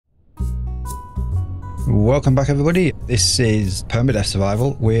Welcome back, everybody. This is Permadeath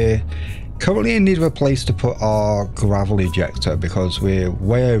Survival. We're currently in need of a place to put our gravel ejector because we're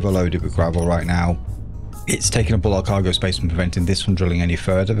way overloaded with gravel right now. It's taking up all our cargo space and preventing this from drilling any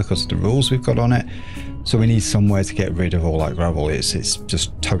further because of the rules we've got on it. So we need somewhere to get rid of all that gravel. It's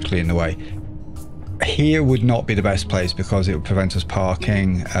just totally in the way. Here would not be the best place because it would prevent us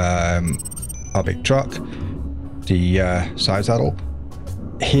parking our big truck, the side saddle.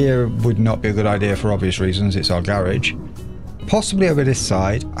 Here would not be a good idea for obvious reasons. It's our garage. Possibly over this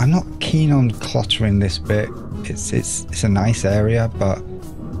side. I'm not keen on cluttering this bit. It's a nice area, but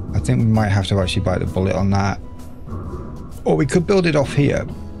I think we might have to actually bite the bullet on that. Or we could build it off here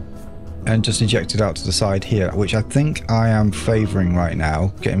and just eject it out to the side here, which I think I am favouring right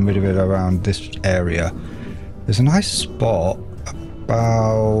now, getting rid of it around this area. There's a nice spot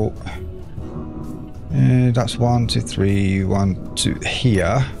about... that's 1, 2, 3, 1, 2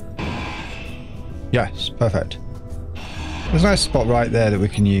 here. Yes, perfect. There's a nice spot right there that we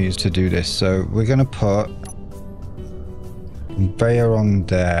can use to do this. So we're going to put conveyor on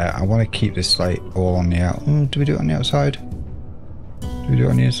there. I want to keep this like all on the out. Do we do it on the outside? Do we do it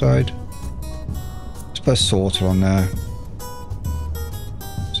on the inside? Let's put a sorter on there.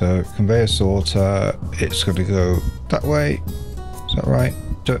 So conveyor sorter. It's going to go that way. Is that right?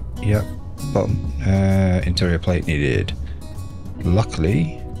 Yep. Bottom. Interior plate needed.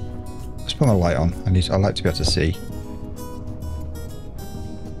 Luckily, let's put my light on. I like to be able to see.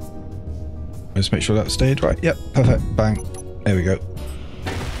 Let's make sure that stayed right. Yep, perfect. Bang. There we go.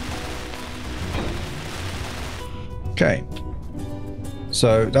 Okay.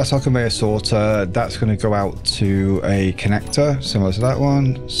 So that's our conveyor sorter. That's going to go out to a connector similar to that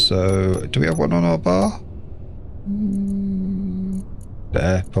one. So do we have one on our bar?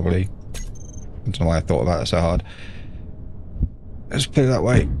 There, probably. I don't know why I thought about it so hard. Let's put it that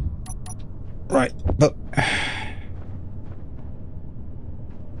way. Right, but...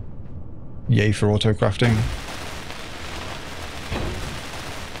 Yay for auto crafting.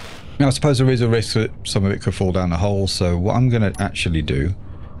 Now I suppose there is a risk that some of it could fall down the hole, so what I'm going to actually do...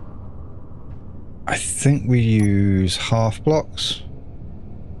 I think we use half blocks.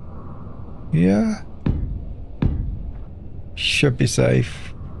 Yeah. Should be safe.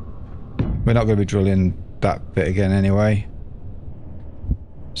 We're not going to be drilling that bit again anyway.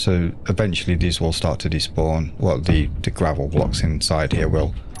 So eventually these will start to despawn. Well, the gravel blocks inside here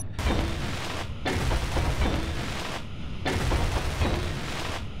will.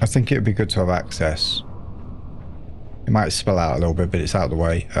 I think it would be good to have access. It might spill out a little bit, but it's out of the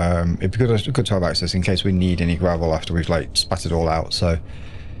way. It'd be good to have access in case we need any gravel after we've like spat it all out. So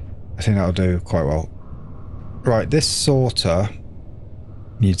I think that'll do quite well. Right, this sorter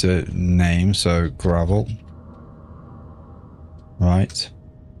needs a name, so gravel. Right.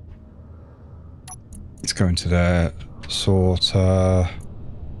 It's going to there. Sorter.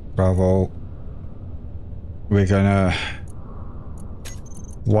 Gravel. We're gonna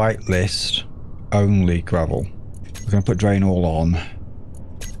whitelist only gravel. We're gonna put drain all on.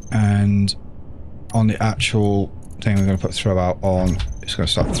 And on the actual thing we're gonna put throw out on. It's gonna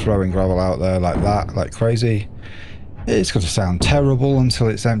start throwing gravel out there like that, like crazy. It's going to sound terrible until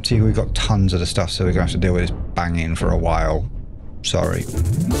it's empty. We've got tons of the stuff, so we're going to have to deal with this banging for a while. Sorry.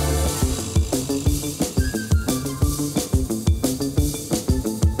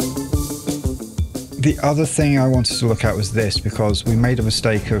 The other thing I wanted to look at was this, because we made a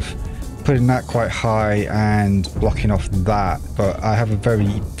mistake of putting that quite high and blocking off that, but I have a very,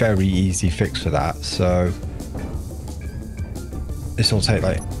 very easy fix for that. So this will take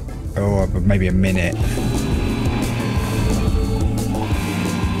like, maybe a minute.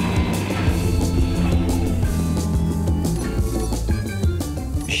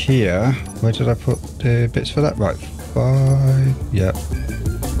 Here, where did I put the bits for that? Right, 5, yep.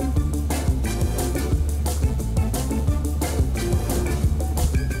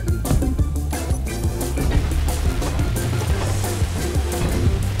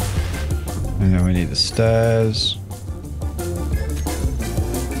 And then we need the stairs.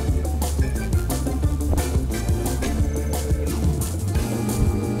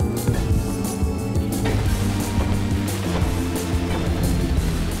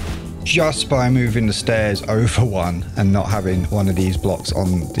 Just by moving the stairs over one and not having one of these blocks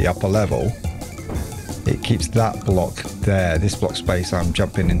on the upper level, it keeps that block there, this block space I'm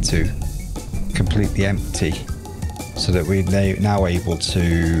jumping into, completely empty, so that we're now able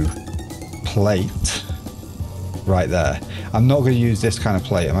to plate right there. I'm not going to use this kind of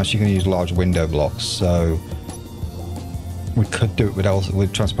plate. I'm actually going to use large window blocks. So we could do it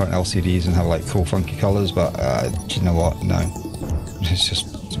with transparent LCDs and have like cool funky colors, but do you know what? No, it's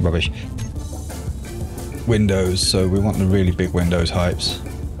just rubbish. windows, so we want the really big windows heights.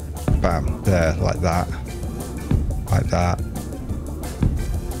 Bam, there, like that. Like that.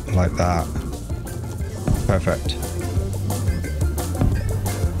 Like that. Perfect.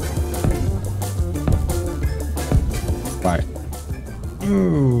 Right.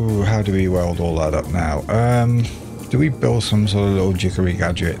 Ooh, how do we weld all that up now? Do we build some sort of little jiggery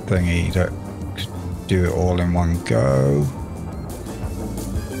gadget thingy that could do it all in one go?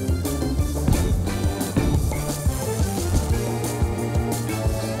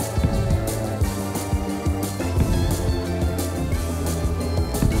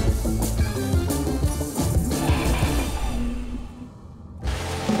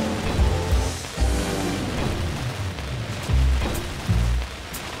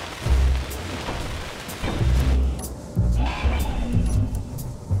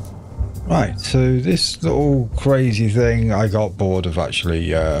 Right, so this little crazy thing, I got bored of actually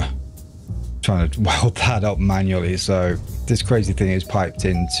trying to weld that up manually. So this crazy thing is piped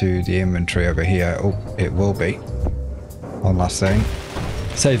into the inventory over here. Oh, it will be. One last thing.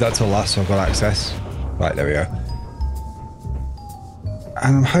 Save that till last so I've got access. Right, there we go.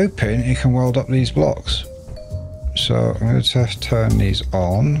 And I'm hoping it can weld up these blocks. So I'm going to have to turn these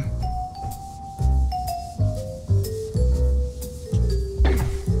on.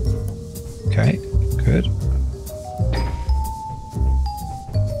 Okay, good.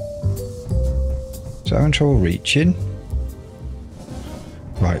 So I'm having trouble reaching.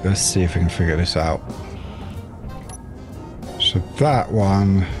 Right, let's see if we can figure this out. So that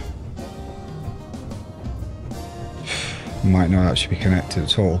one might not actually be connected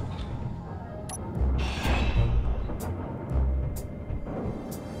at all.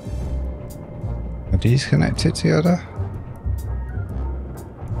 Are these connected together?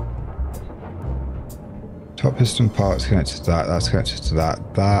 Top piston part's connected to that, that's connected to that,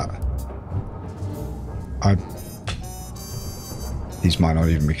 these might not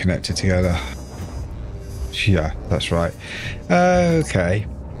even be connected together. Yeah, that's right. Okay.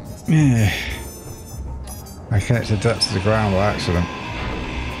 Yeah. I connected that to the ground by accident.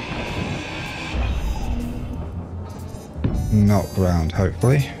 Not ground,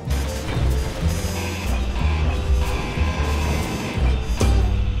 hopefully.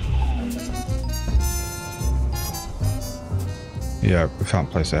 Yeah, we can't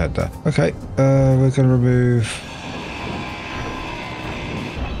place a head there. Okay, we're going to remove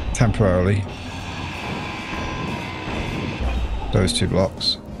temporarily those two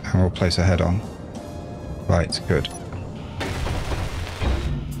blocks and we'll place a head on. Right, good.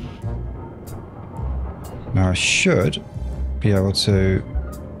 Now I should be able to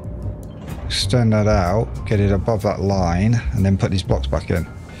extend that out, get it above that line, and then put these blocks back in.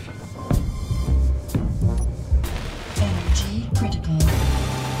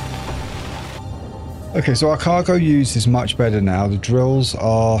 Okay, so our cargo use is much better now. The drills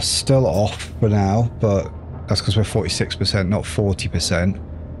are still off for now, but that's because we're 46%, not 40%.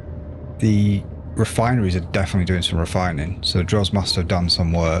 The refineries are definitely doing some refining, so the drills must have done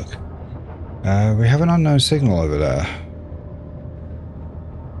some work. We have an unknown signal over there.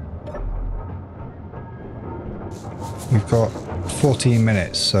 We've got 14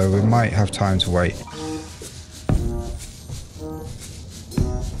 minutes, so we might have time to wait.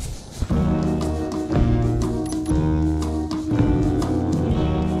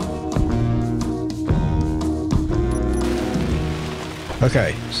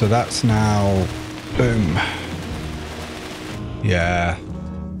 Okay, so that's now, boom. Yeah.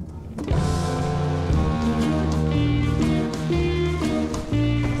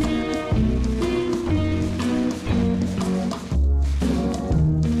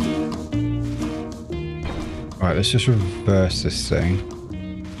 Right, let's just reverse this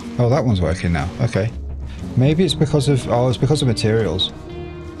thing. Oh, that one's working now. Okay. Maybe it's because of, oh, it's because of materials.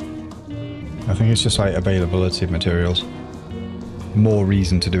 I think it's just like availability of materials. More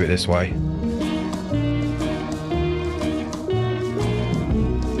reason to do it this way.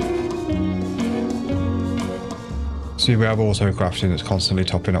 See, we have auto crafting that's constantly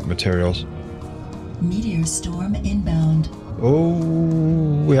topping up materials. Meteor storm inbound. Oh,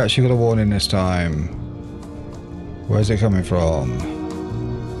 we actually got a warning this time. Where's it coming from?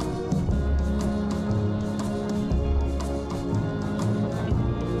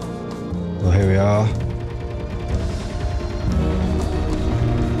 Well, here we are.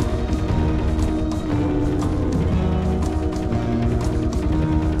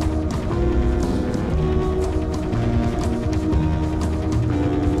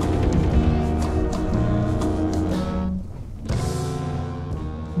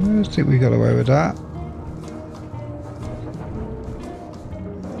 I think we got away with that.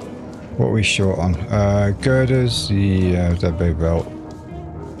 What are we short on? Girders, the big belt.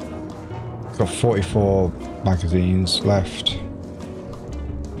 Got 44 magazines left.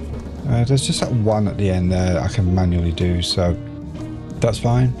 There's just that one at the end there that I can manually do, so that's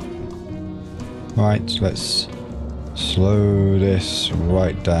fine. Right, let's slow this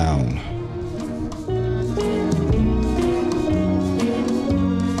right down.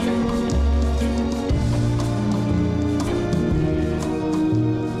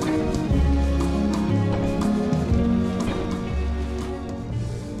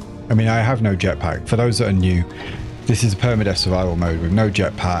 I mean, I have no jetpack. For those that are new, this is a permadeath survival mode with no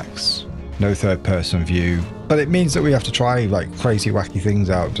jetpacks, no third-person view, but it means that we have to try like crazy, wacky things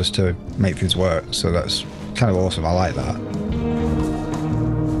out just to make things work. So that's kind of awesome. I like that.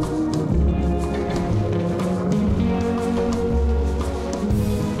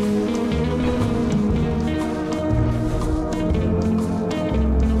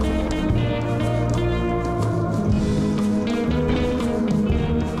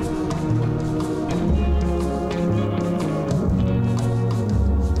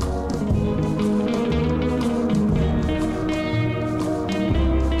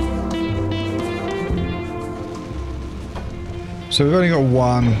 So we've only got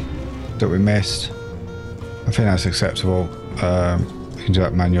one that we missed. I think that's acceptable. We can do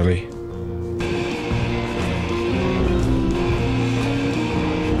that manually.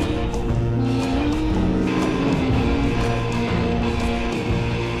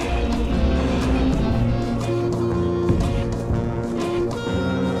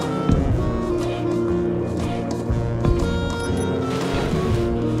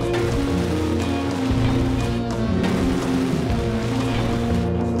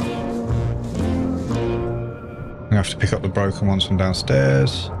 Have to pick up the broken ones from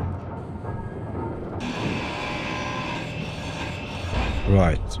downstairs.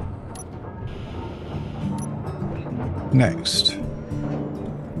 Right. Next.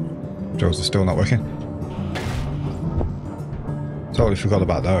 Drills are still not working. Totally forgot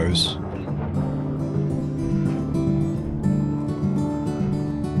about those.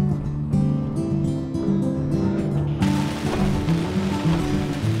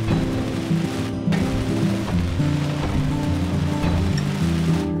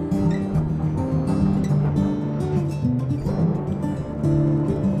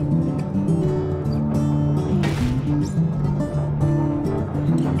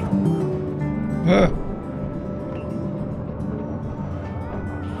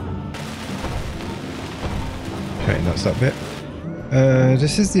 Okay, that's that bit.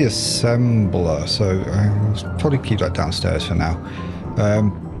 This is the assembler, so I'll probably keep that downstairs for now.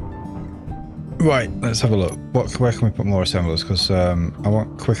 Right, let's have a look. Where can we put more assemblers? Because I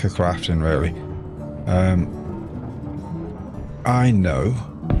want quicker crafting, really. I know.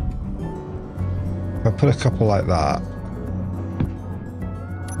 If I put a couple like that,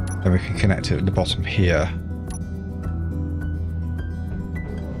 then we can connect it at the bottom here.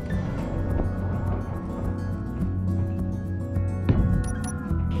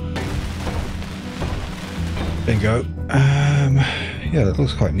 Bingo. Yeah, that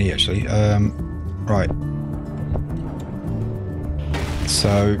looks quite neat actually. Right.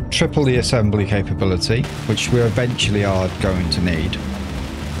 So triple the assembly capability, which we eventually are going to need,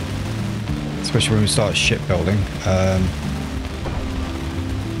 especially when we start shipbuilding.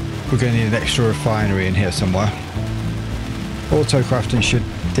 We're going to need an extra refinery in here somewhere. Auto crafting should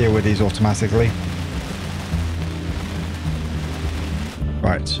deal with these automatically.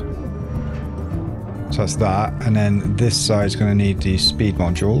 Right. So that's that, and then this side is going to need these speed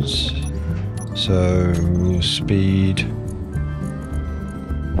modules. So speed.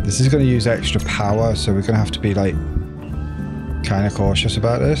 This is going to use extra power, so we're going to have to be like kind of cautious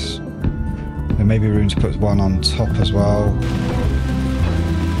about this. There may be room to put one on top as well.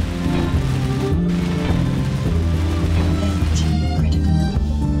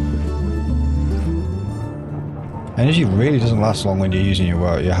 Energy really doesn't last long when you're using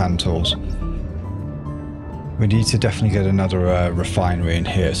your hand tools. We need to definitely get another refinery in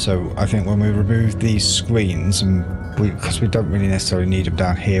here. So I think when we remove these screens, and because we don't really necessarily need them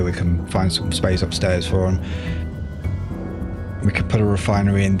down here, we can find some space upstairs for them. We could put a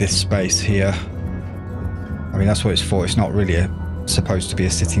refinery in this space here. I mean, that's what it's for. It's not really supposed to be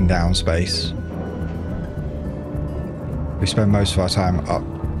a sitting down space. We spend most of our time up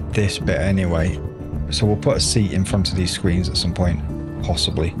this bit anyway. So we'll put a seat in front of these screens at some point,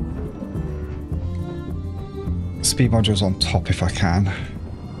 possibly. Speed modules on top if I can.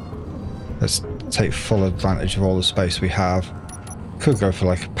 Let's take full advantage of all the space we have. Could go for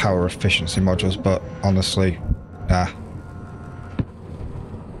like power efficiency modules, but honestly, nah.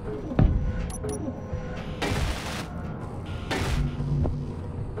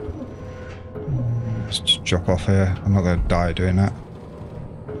 drop off here. I'm not going to die doing that.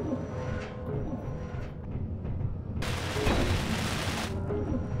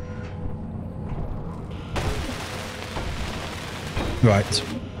 Right.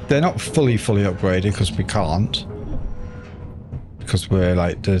 They're not fully upgraded because we can't. Because we're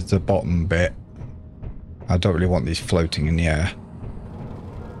like the bottom bit. I don't really want these floating in the air.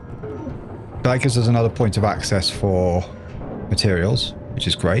 That gives us another point of access for materials, which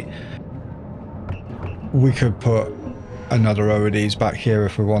is great. We could put another row of these back here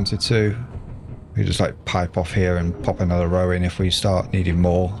if we wanted to. We just like pipe off here and pop another row in if we start needing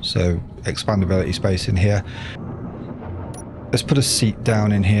more. So expandability space in here. Let's put a seat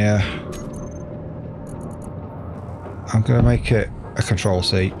down in here. I'm going to make it a control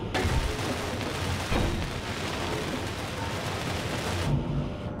seat.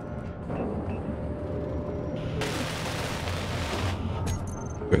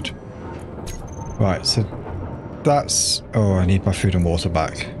 Good. Right, so that's... Oh, I need my food and water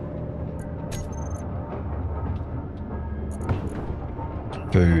back.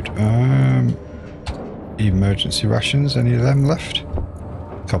 Food. Emergency rations, any of them left?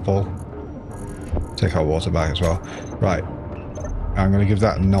 Couple. Take our water back as well. Right. I'm going to give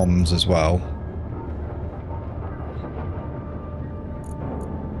that noms as well.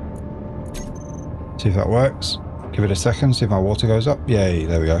 See if that works. Give it a second, see if my water goes up. Yay,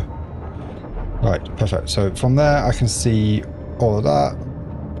 there we go. Right, perfect. So from there I can see all of that.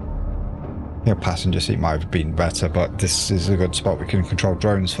 Yeah, passenger seat might have been better, but this is a good spot we can control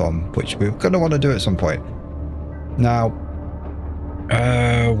drones from, which we're going to want to do at some point. Now,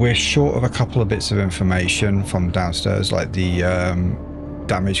 we're short of a couple of bits of information from downstairs, like the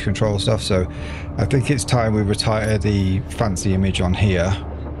damage control stuff, so I think it's time we retire the fancy image on here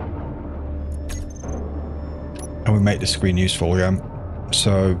and we make the screen useful again.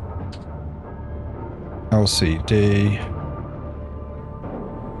 So LCD,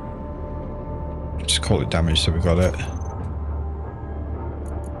 just call it damage so we got it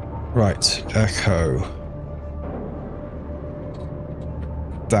right. Echo,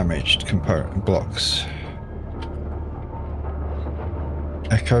 damaged component blocks.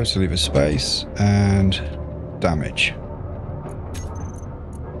 Echo, so leave a space, and damage.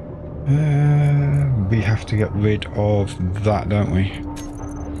 We have to get rid of that, don't we?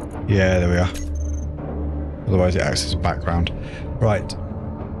 Yeah, there we are. Otherwise it acts as a background. Right.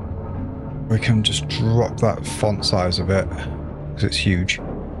 We can just drop that font size a bit, because it's huge.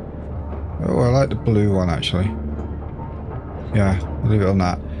 Oh, I like the blue one actually. Yeah, we'll leave it on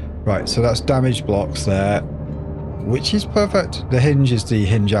that. Right, so that's damaged blocks there, which is perfect. The hinge is the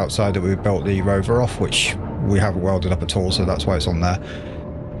hinge outside that we built the rover off, which we haven't welded up at all, so that's why it's on there.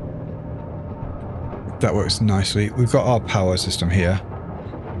 That works nicely. We've got our power system here.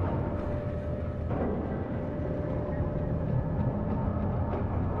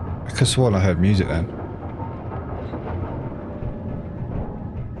 I could have sworn I heard music then.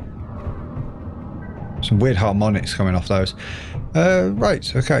 Some weird harmonics coming off those.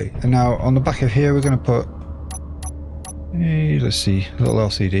 Right, okay. And now on the back of here we're going to put... let's see, a little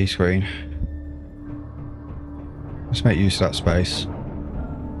LCD screen. Let's make use of that space.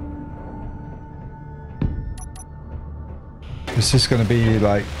 This is going to be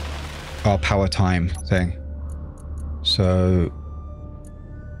like our power time thing. So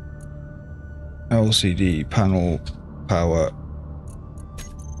LCD panel power.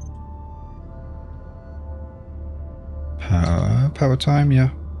 Power time, yeah.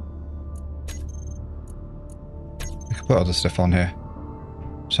 We can put other stuff on here.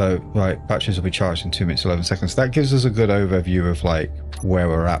 So, right, batteries will be charged in 2 minutes 11 seconds. That gives us a good overview of like where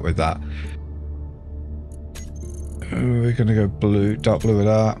we're at with that. We're gonna go blue, dark blue with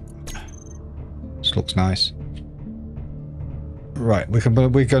that. This looks nice. Right,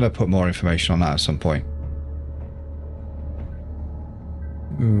 we're gonna put more information on that at some point.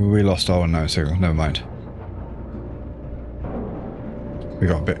 We lost our unknown signal, never mind. We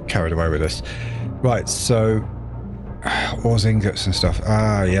got a bit carried away with this. Right, so ores, ingots and stuff.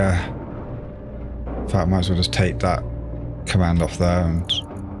 Ah, yeah. In fact, I might as well just take that command off there and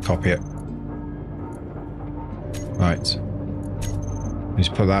copy it. Right. Let's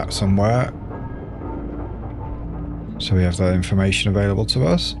put that somewhere. So we have that information available to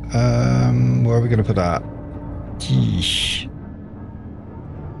us. Where are we going to put that? Yeesh.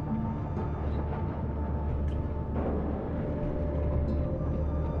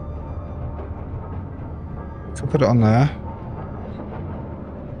 Could put it on there.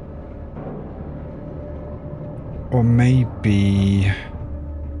 Or maybe...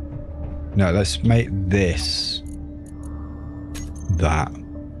 No, let's make this... that.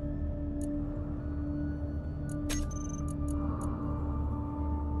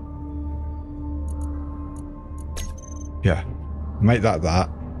 Make that.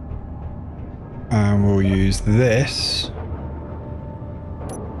 And we'll use this.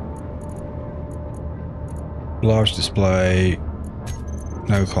 Large display.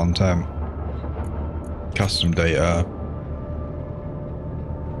 No content. Custom data.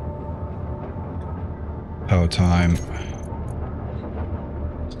 Power time.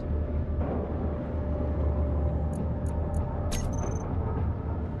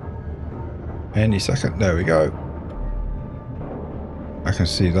 Any second. There we go. I can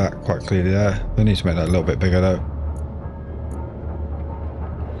see that quite clearly there. I need to make that a little bit bigger though.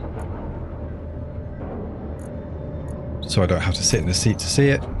 So I don't have to sit in the seat to see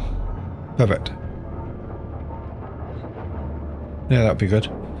it. Perfect. Yeah, that'd be good.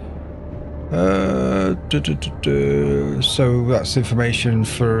 So that's information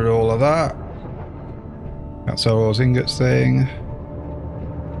for all of that. That's our ores ingots thing.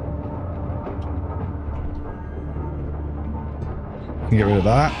 Can get rid of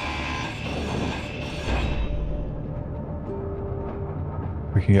that.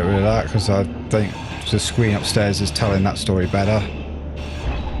 We can get rid of that because I think the screen upstairs is telling that story better.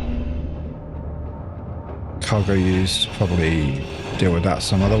 Cargo used, probably deal with that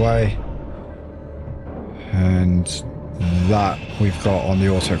some other way. And that we've got on the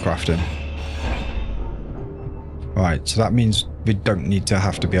auto crafting. Right, so that means we don't need to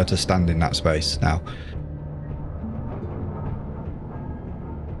have to be able to stand in that space now.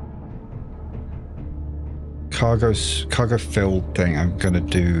 Cargo filled thing I'm going to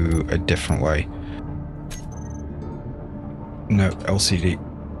do a different way. No, LCD.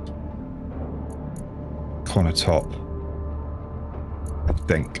 Corner top. I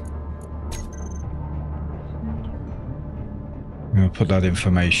think. I'm going to put that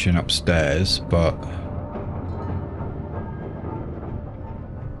information upstairs, but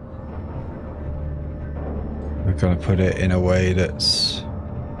we're going to put it in a way that's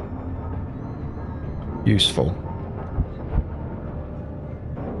useful.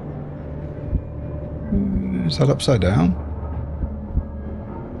 Is that upside down?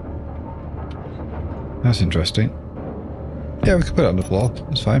 That's interesting. Yeah, we can put it on the floor.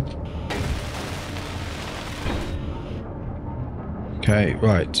 That's fine. Okay,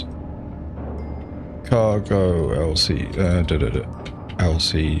 right. Cargo LC.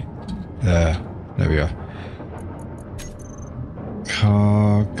 LC. There we are.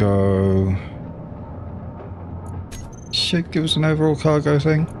 Cargo. Should give us an overall cargo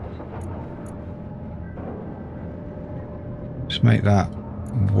thing. Just make that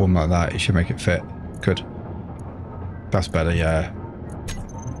warm like that. It should make it fit. Good. That's better, yeah.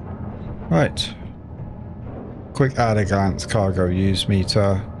 Right. Quick at a glance cargo use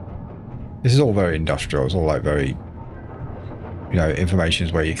meter. This is all very industrial. It's all like very, you know, information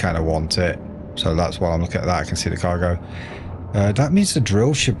is where you kind of want it. So that's why I'm looking at that. I can see the cargo. That means the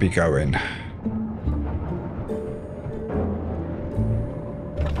drill should be going.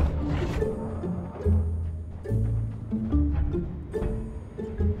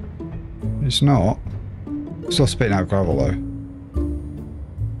 It's not. It's still spitting out gravel though.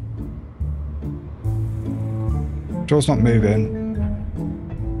 Drill's not moving.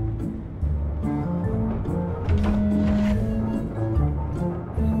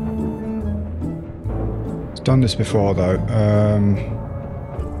 It's done this before though.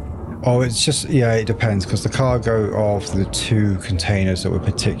 Oh, it's just, yeah, it depends because the cargo of the two containers that we're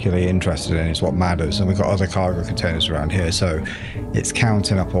particularly interested in is what matters, and we've got other cargo containers around here, so it's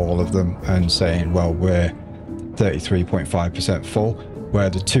counting up all of them and saying, well, we're 33.5% full,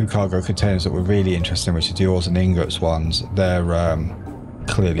 where the two cargo containers that we're really interested in, which are the ores and ingots ones, they're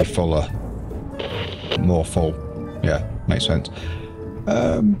clearly fuller, more full. Yeah, makes sense.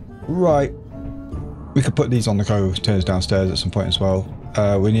 Right, we could put these on the cargo containers downstairs at some point as well.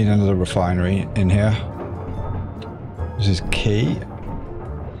 We need another refinery in here. This is key.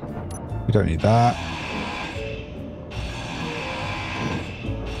 We don't need that.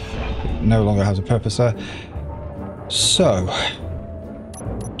 It no longer has a purpose there. So,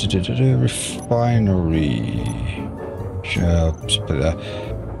 refinery. Just put it there.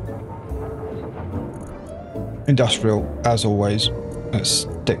 Industrial, as always. Let's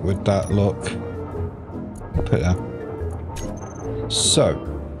stick with that look. Put it there. So,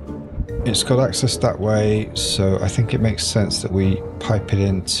 it's got access that way, so I think it makes sense that we pipe it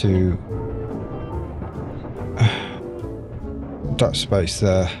into that space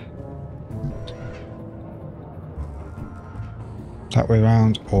there. That way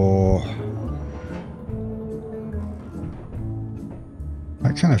around, or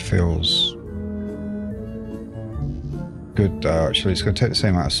that kind of feels good though, actually. It's going to take the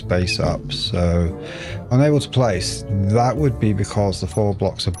same amount of space up. So, unable to place. That would be because the 4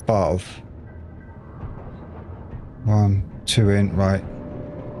 blocks above. 1, 2 in, right.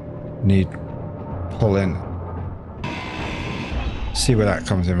 Need pull in. See where that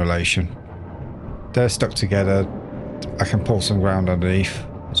comes in relation. They're stuck together. I can pull some ground underneath.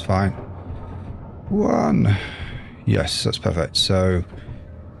 That's fine. 1. Yes, that's perfect. So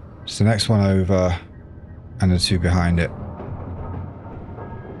it's the next one over and the 2 behind it.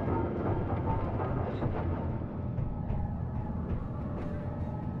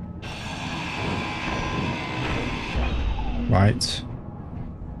 Right.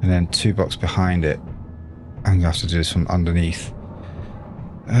 And then 2 blocks behind it. I'm going to have to do this from underneath.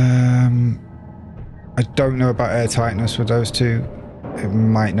 I don't know about air tightness with those two. It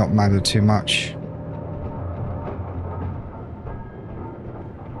might not matter too much.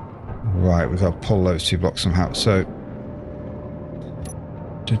 Right, we've got to pull those 2 blocks somehow. So,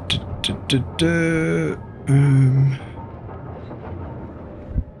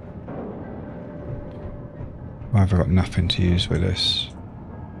 why have I got nothing to use with this?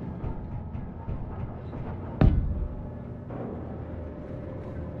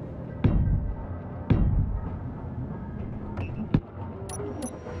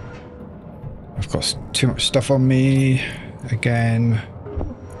 I've got too much stuff on me again.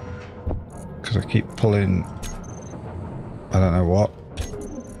 Because I keep pulling, I don't know what.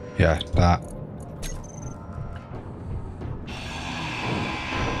 Yeah, that.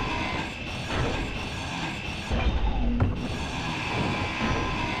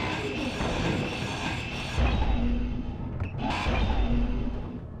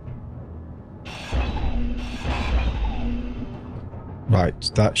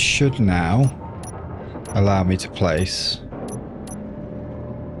 Right, that should now allow me to place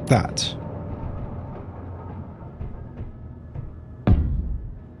that.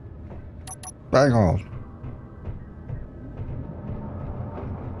 Bang on.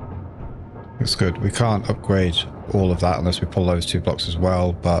 It's good. We can't upgrade all of that unless we pull those 2 blocks as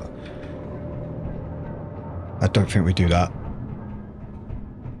well, but I don't think we do that.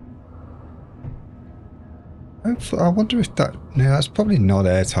 I wonder if that... No, that's probably not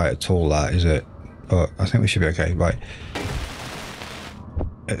airtight at all, that, is it? But I think we should be okay. Right.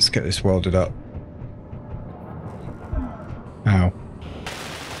 Let's get this welded up. Ow.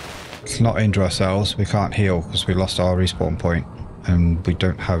 Let's not injure ourselves. We can't heal because we lost our respawn point. And we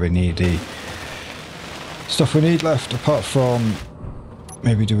don't have any of the stuff we need left, apart from...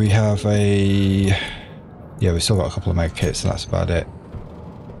 Maybe do we have a... Yeah, we've still got a couple of med kits, and that's about it.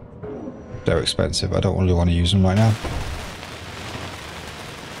 They're expensive. I don't really want to use them right now.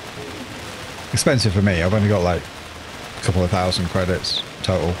 Expensive for me. I've only got like a couple of 1,000 credits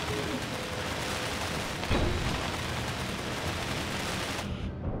total.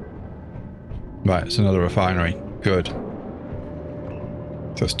 Right, it's another refinery. Good. So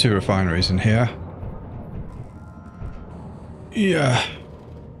there's 2 refineries in here. Yeah.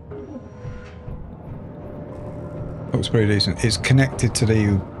 Looks pretty decent. It's connected to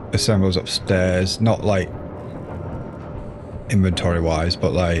the assembles upstairs, not like inventory wise,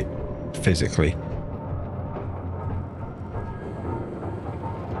 but like physically.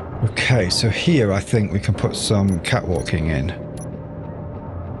 Okay, so here I think we can put some catwalking in.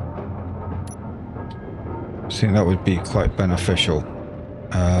 I think that would be quite beneficial.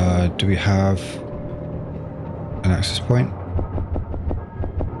 Do we have an access point?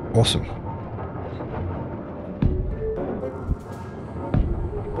 Awesome.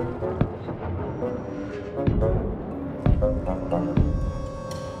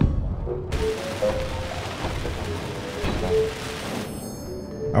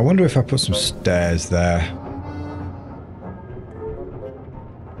 I wonder if I put some stairs there.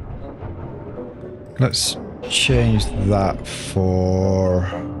 Let's change that for...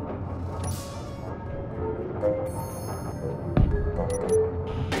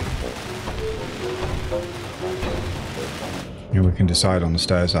 And we can decide on the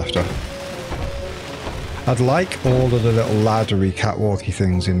stairs after. I'd like all of the little laddery catwalky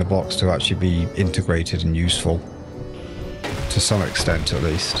things in the box to actually be integrated and useful. To some extent, at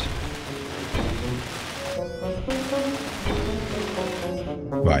least.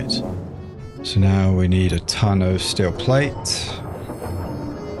 Right. So now we need a ton of steel plate.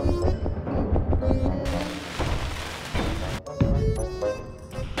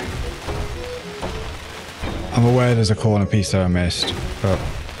 I'm aware there's a corner piece that I missed, but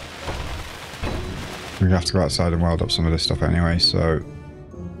we're gonna have to go outside and weld up some of this stuff anyway, so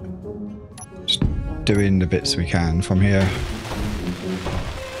just doing the bits we can from here.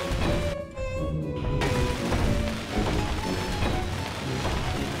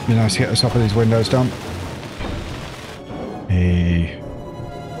 Be nice to get the top of these windows done. Hey.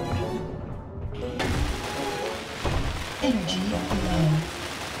 Energy low.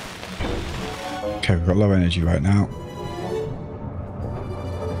 Okay, we've got low energy right now.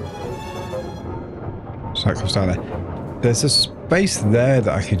 So that comes down there. There's a space there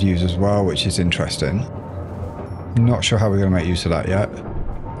that I could use as well, which is interesting. Not sure how we're going to make use of that yet.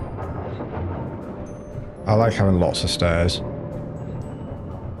 I like having lots of stairs.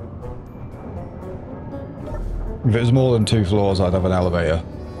 If it was more than 2 floors, I'd have an elevator.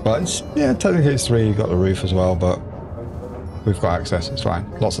 But it's, yeah, technically it's 3. You've got the roof as well, but we've got access. It's fine.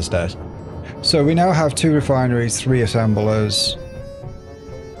 Lots of stairs. So we now have 2 refineries, 3 assemblers.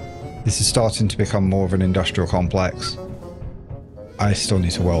 This is starting to become more of an industrial complex. I still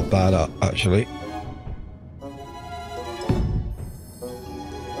need to weld that up, actually.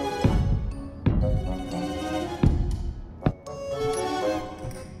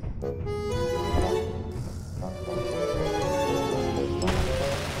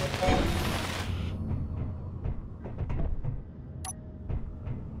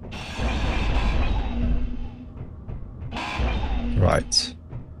 Right.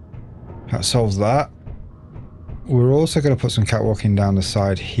 That solves that. We're also going to put some catwalking down the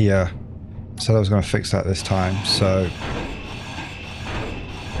side here. Said I was going to fix that this time, so...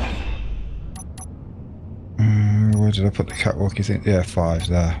 where did I put the catwalky thing? Yeah, 5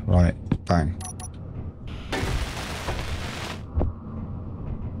 there. Right. Bang.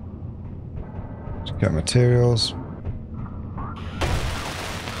 Let's get materials.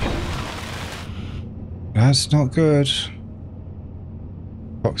 That's not good.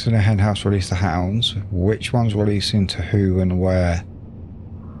 Fox in a hen house release the hounds. Which one's releasing to who and where?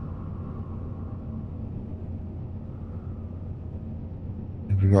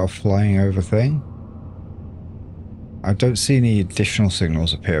 Have we got a flying over thing? I don't see any additional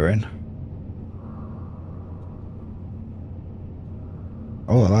signals appearing.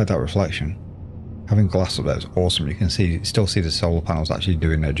 Oh, I like that reflection. Having glass up there is awesome. You can still see the solar panels actually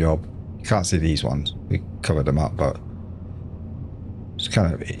doing their job. You can't see these ones. We covered them up, but it's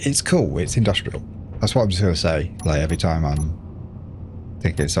kind of, it's cool. It's industrial. That's what I'm just going to say. Like every time I'm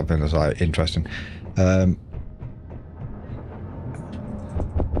thinking something that's like interesting.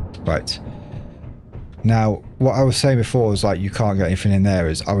 Right. Now, what I was saying before was like you can't get anything in there.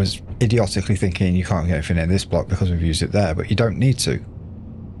 Is I was idiotically thinking you can't get anything in this block because we've used it there, but you don't need to.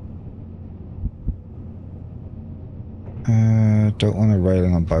 Don't want a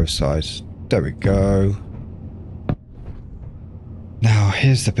railing on both sides. There we go. Now,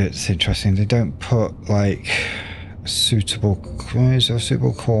 here's the bit that's interesting. They don't put like a suitable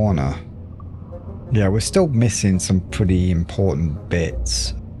corner. Yeah, we're still missing some pretty important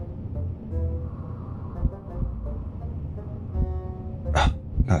bits.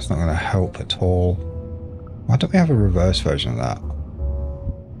 That's not going to help at all. Why don't we have a reverse version of that?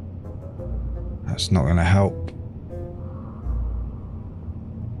 That's not going to help.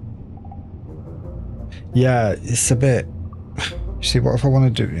 Yeah, it's a bit... See, what if I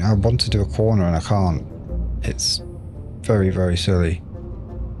want to do... I want to do a corner and I can't. It's very, very silly.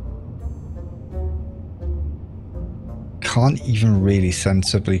 Can't even really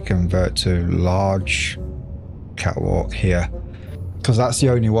sensibly convert to large catwalk here. Because that's the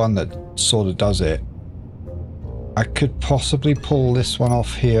only one that sort of does it. I could possibly pull this one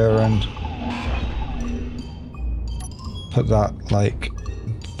off here and put that like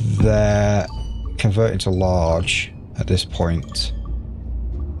there, convert it to large at this point.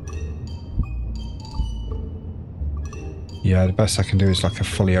 Yeah, the best I can do is like a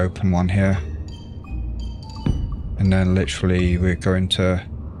fully open one here. And then literally we're going to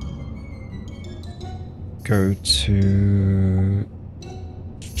go to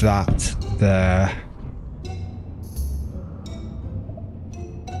that there.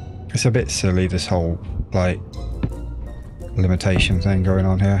 It's a bit silly, this whole like limitation thing going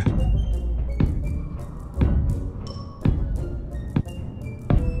on here.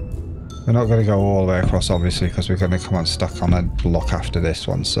 We're not going to go all the way across obviously because we're going to come unstuck on a block after this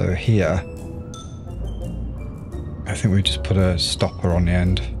one. So here I think we just put a stopper on the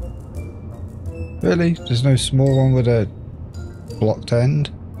end. Really? There's no small one with a blocked end?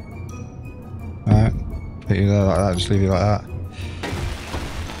 Alright, put you there like that, just leave you like that.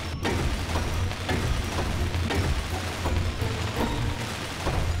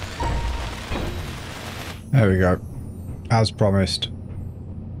 There we go. As promised.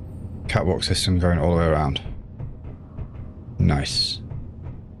 Catwalk system going all the way around. Nice.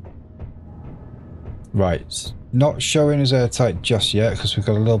 Right. Not showing as airtight just yet because we've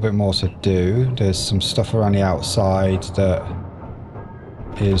got a little bit more to do. There's some stuff around the outside that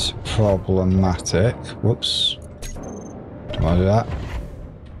is problematic. Whoops. Don't want to do that.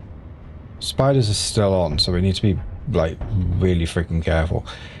 Spiders are still on, so we need to be, like, really freaking careful.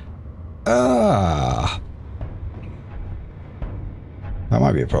 Ah! That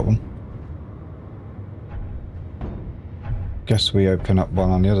might be a problem. Guess we open up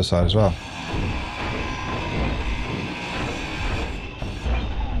one on the other side as well.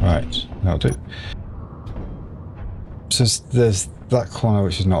 Right, that'll do. So there's that corner,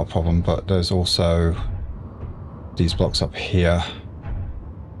 which is not a problem, but there's also these blocks up here.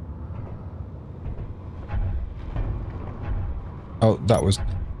 Oh, that was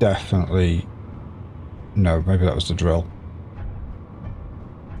definitely... No, maybe that was the drill.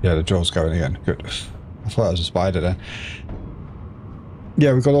 Yeah, the drill's going again. Good. I thought that was a spider then.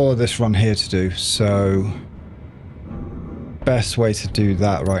 Yeah, we've got all of this run here to do, so... Best way to do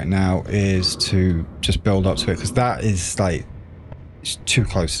that right now is to just build up to it, because that is, like... It's too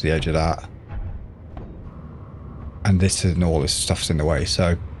close to the edge of that. And this and all this stuff's in the way,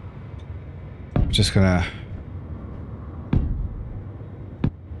 so... I'm just gonna...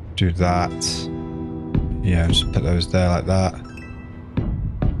 do that. Yeah, just put those there like that.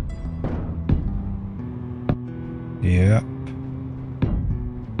 Yep.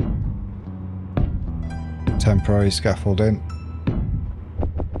 Temporary scaffolding.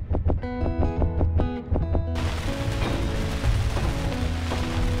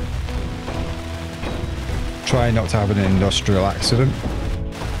 Try not to have an industrial accident.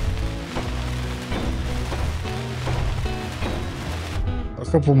 A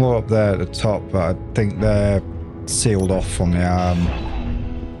couple more up there at the top, but I think they're sealed off from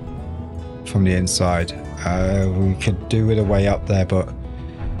the inside. We could do with a way up there, but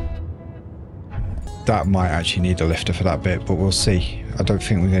that might actually need a lifter for that bit, but we'll see. I don't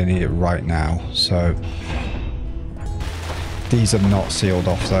think we're going to need it right now, so these are not sealed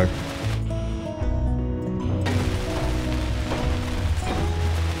off though.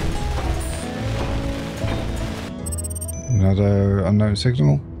 Another unknown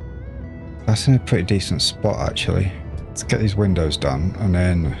signal. That's in a pretty decent spot actually. Let's get these windows done and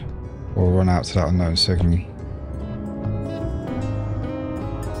then we'll run out to that unknown signal.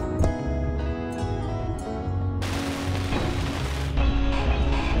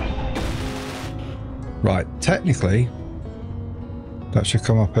 Right, technically that should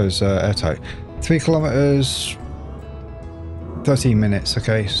come up as airtight. 3 kilometers, 13 minutes.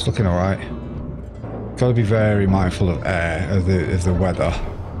 Okay, it's looking all right. Got to be very mindful of air, of the weather.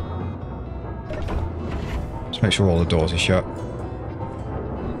 Just make sure all the doors are shut.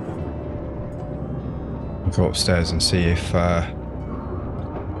 We'll go upstairs and see if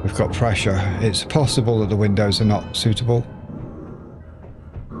we've got pressure. It's possible that the windows are not suitable.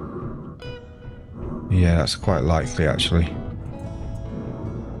 Yeah, that's quite likely actually.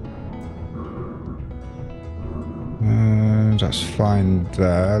 That's fine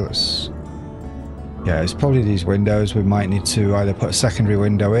there. Let's... Yeah, it's probably these windows. We might need to either put a secondary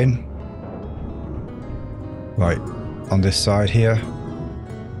window in. Right, on this side here.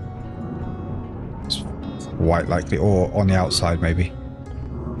 It's quite likely, or on the outside maybe.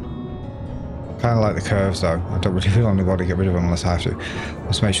 Kind of like the curves though. I don't really want to get rid of them unless I have to.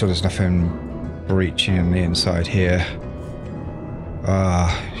 Let's make sure there's nothing breaching in the inside here.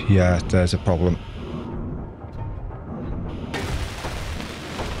 Yeah, there's a problem.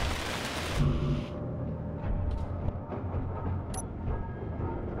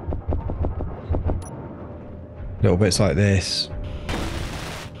 Little bits like this.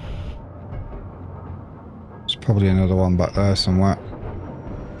 There's probably another one back there somewhere.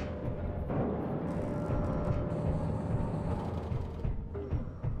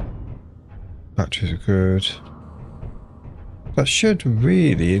 Batteries are good. That should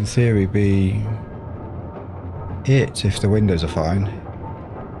really, in theory, be it if the windows are fine.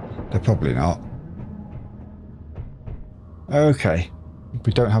 They're probably not. Okay.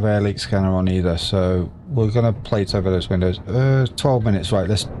 We don't have air leak scanner on either, so we're going to plate over those windows. 12 minutes, right,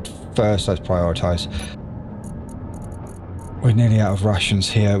 let's prioritise. We're nearly out of rations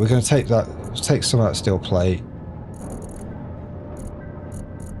here. We're going to take some of that steel plate.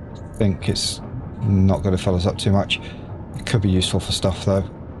 I think it's not going to fill us up too much. It could be useful for stuff though.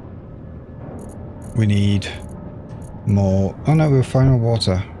 We need more. Oh no, we're fine with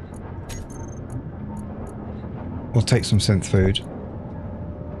water. We'll take some synth food.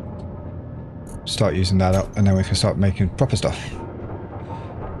 Start using that up and then we can start making proper stuff.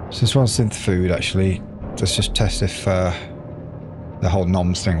 So this one's synth food actually. Let's just test if the whole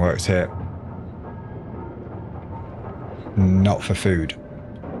noms thing works here. Not for food.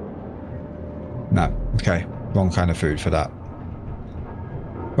 No, okay, wrong kind of food for that.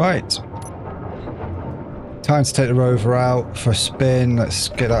 Right. Time to take the rover out for a spin. Let's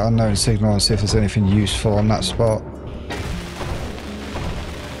get that unknown signal and see if there's anything useful on that spot.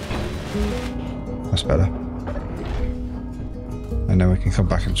 That's better. And then we can come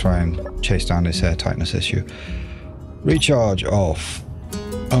back and try and chase down this air tightness issue. Recharge off.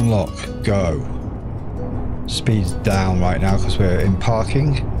 Unlock. Go. Speed's down right now because we're in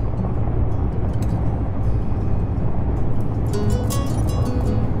parking.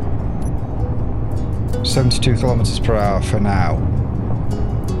 .72 kilometers per hour for now.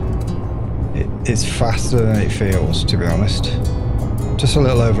 It's faster than it feels, to be honest. Just a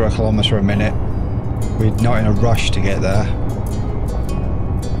little over a kilometer a minute. We're not in a rush to get there.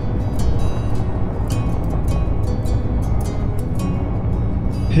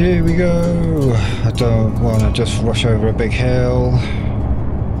 Here we go. I don't want to just rush over a big hill.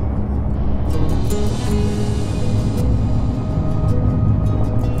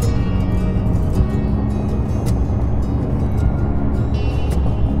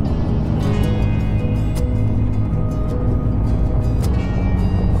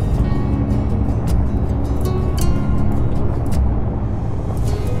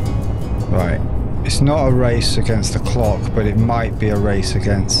 It's not a race against the clock, but it might be a race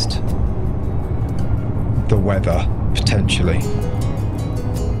against the weather, potentially.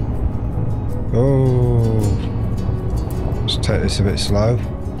 Oh, let's take this a bit slow.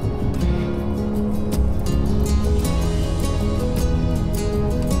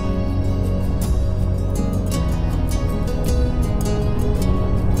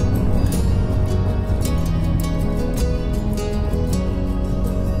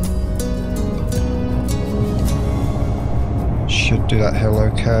 Do that hill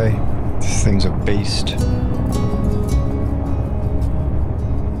okay. This thing's a beast.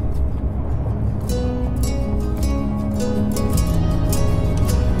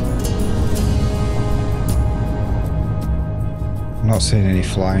 I'm not seeing any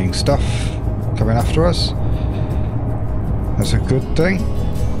flying stuff coming after us. That's a good thing.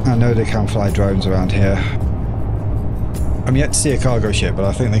 I know they can fly drones around here. I'm yet to see a cargo ship, but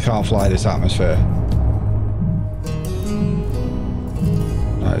I think they can't fly this atmosphere.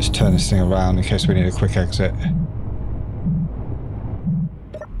 Let's turn this thing around in case we need a quick exit.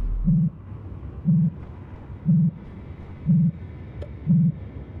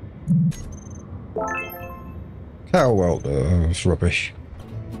 Oh well, it's rubbish.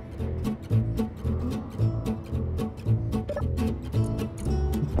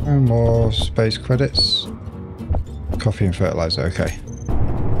 And more space credits. Coffee and fertilizer, okay.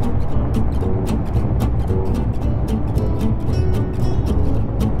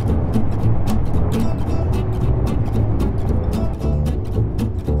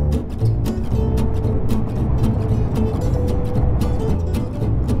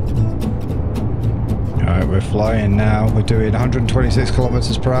 Flying now. We're doing 126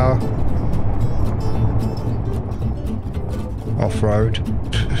 kilometers per hour. Off-road.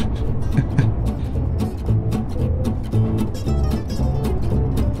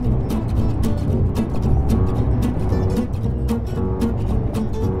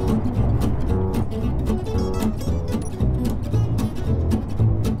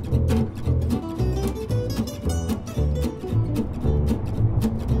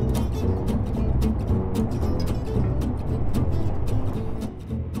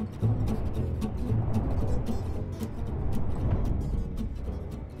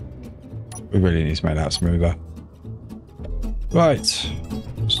 We really need to make that smoother. Right,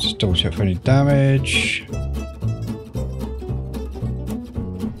 let's just double check for any damage.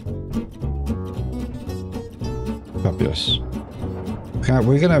 Fabulous. Okay,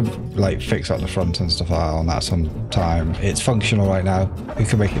 we're gonna like fix up the front and stuff on that sometime. It's functional right now. We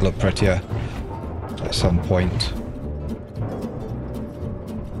can make it look prettier at some point.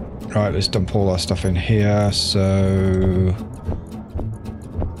 Right, let's dump all our stuff in here. So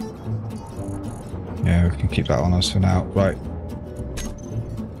yeah, we can keep that on us for now. Right.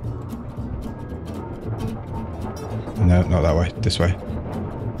 No, not that way. This way.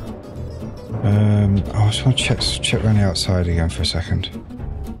 I just want to check around the outside again for a second.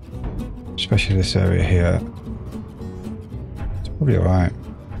 Especially this area here. It's probably alright.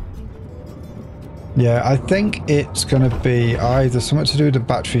 Yeah, I think it's going to be either something to do with the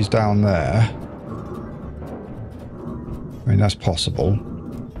batteries down there. I mean, that's possible.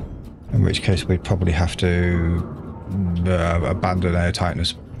 In which case we'd probably have to abandon air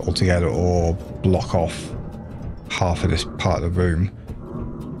tightness altogether or block off half of this part of the room.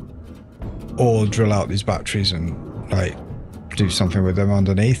 Or drill out these batteries and like do something with them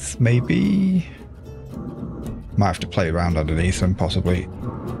underneath, maybe. Might have to play around underneath them, possibly.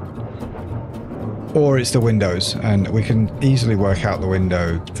 Or it's the windows, and we can easily work out the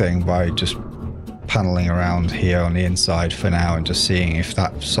window thing by just paneling around here on the inside for now and just seeing if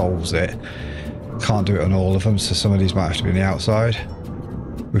that solves it. Can't do it on all of them, so some of these might have to be on the outside.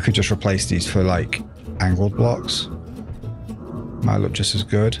 We could just replace these for like angled blocks. Might look just as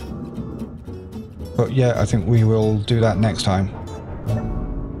good. But yeah, I think we will do that next time.